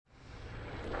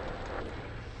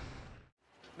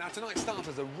Now, tonight's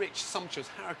starter is a rich, sumptuous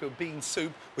Haricot Bean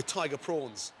Soup with Tiger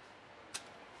Prawns.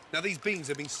 Now, these beans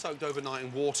have been soaked overnight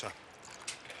in water.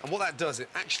 And what that does, it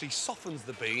actually softens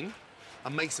the bean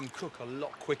and makes them cook a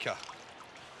lot quicker.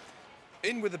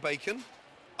 In with the bacon,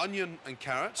 onion and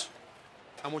carrot.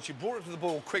 And once you brought it to the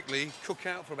boil quickly, cook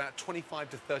out for about 25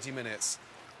 to 30 minutes.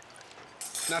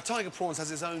 Now, Tiger Prawns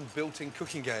has its own built-in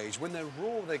cooking gauge. When they're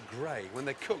raw, they're grey. When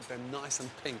they're cooked, they're nice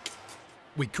and pink.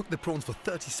 We cook the prawns for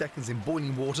 30 seconds in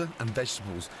boiling water and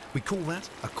vegetables. We call that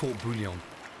a court bouillon.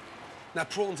 Now,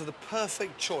 prawns are the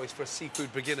perfect choice for a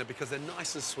seafood beginner because they're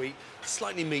nice and sweet,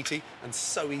 slightly meaty, and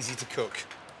so easy to cook.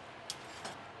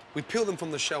 We peel them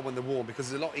from the shell when they're warm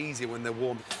because it's a lot easier when they're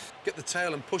warm. Get the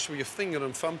tail and push with your finger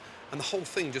and thumb, and the whole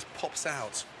thing just pops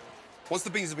out. Once the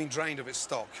beans have been drained of its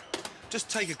stock, just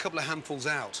take a couple of handfuls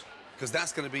out because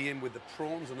that's going to be in with the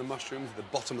prawns and the mushrooms at the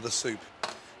bottom of the soup.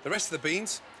 The rest of the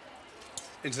beans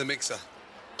into the mixer.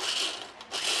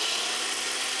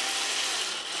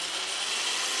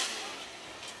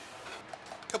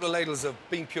 A couple of ladles of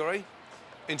bean puree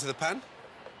into the pan.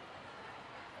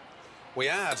 We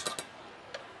add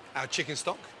our chicken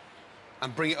stock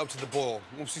and bring it up to the boil.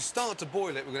 Once we start to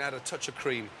boil it, we're going to add a touch of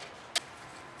cream.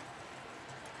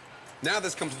 Now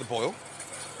that's come to the boil,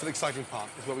 the exciting part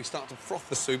is where we start to froth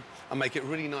the soup and make it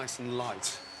really nice and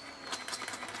light.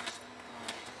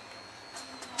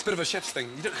 It's a bit of a chef's thing.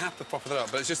 You don't have to froth it up,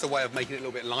 but it's just a way of making it a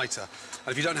little bit lighter.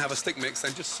 And if you don't have a stick mix,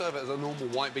 then just serve it as a normal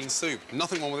white bean soup.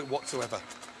 Nothing wrong with it whatsoever.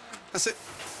 That's it.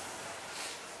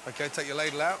 OK, take your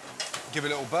ladle out, give it a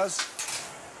little buzz.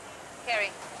 Carrie,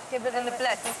 give it in the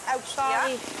blood. Outside.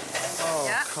 Yeah? Oh,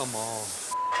 yeah. Come on.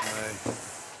 Hey.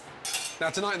 Now,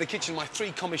 tonight in the kitchen, my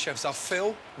three commis chefs are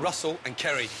Phil, Russell and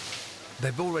Kerry.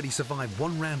 They've already survived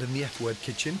one round in the F-word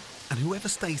kitchen, and whoever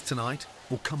stays tonight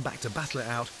will come back to battle it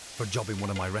out for a job in one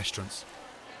of my restaurants.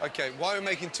 OK, why are we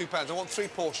making 2 pounds? I want 3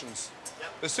 portions.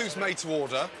 Yep. The soup's made to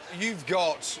order. You've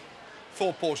got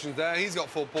 4 portions there. He's got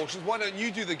 4 portions. Why don't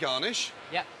you do the garnish?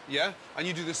 Yeah. Yeah? And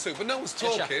you do the soup. But no one's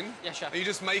talking. Yes, chef. Yes, chef. And you're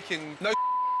just making no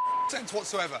sense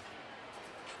whatsoever.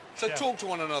 So talk to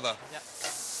one another. Yeah.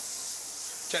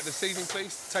 Check the seasoning,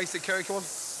 please. Taste it, Kerry, come on.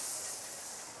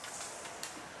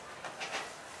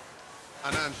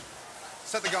 And Ange,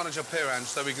 set the garnish up here, Ange,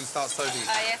 so we can start soaking it.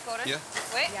 Yes, Gordon. Yeah?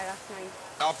 Wait. Yeah, that's mine.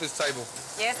 After this table.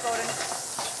 Yes, Gordon.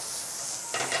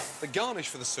 The garnish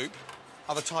for the soup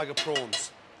are the tiger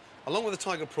prawns. Along with the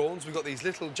tiger prawns, we've got these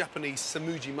little Japanese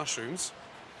samuji mushrooms.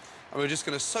 And we're just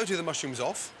going to saute the mushrooms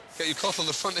off. Get your cloth on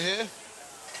the front here.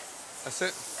 That's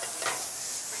it.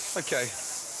 OK.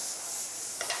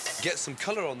 Get some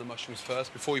colour on the mushrooms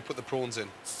first before you put the prawns in.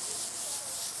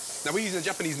 Now, we're using a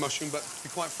Japanese mushroom, but to be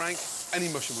quite frank,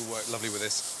 any mushroom will work lovely with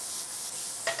this.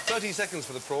 30 seconds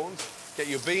for the prawns. Get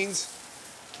your beans.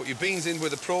 Put your beans in with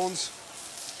the prawns.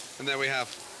 And there we have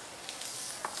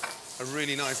a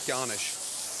really nice garnish.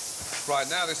 Right,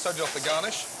 now they've soaked off the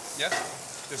garnish. Yeah?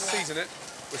 Just season it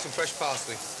with some fresh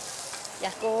parsley.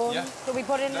 Yes, go on. Yeah? So we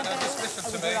put in No, just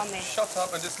listen to me. Shut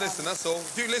up and just listen, that's all.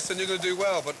 If you listen, you're going to do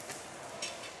well, but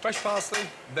fresh parsley,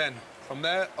 then from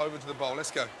there over to the bowl.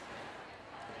 Let's go.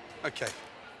 OK.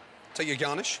 Take your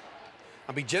garnish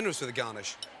and be generous with the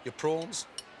garnish. Your prawns,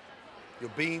 your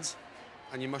beans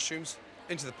and your mushrooms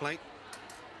into the plate.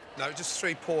 No, just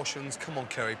 3 portions. Come on,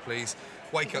 Kerry, please.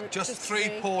 Wake up. Just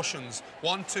 3 portions.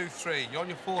 1, 2, 3. You're on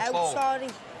your 4th bowl. Sorry.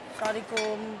 Sorry,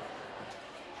 go.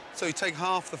 So you take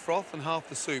half the froth and half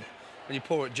the soup and you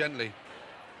pour it gently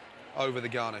over the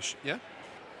garnish, yeah?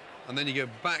 And then you go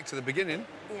back to the beginning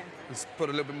and put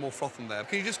a little bit more froth in there.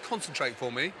 Can you just concentrate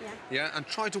for me? Yeah. Yeah, and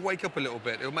try to wake up a little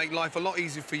bit. It'll make life a lot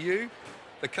easier for you,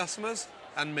 the customers,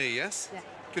 and me, yes? Yeah.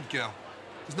 Good girl.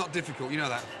 It's not difficult, you know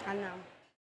that? I know.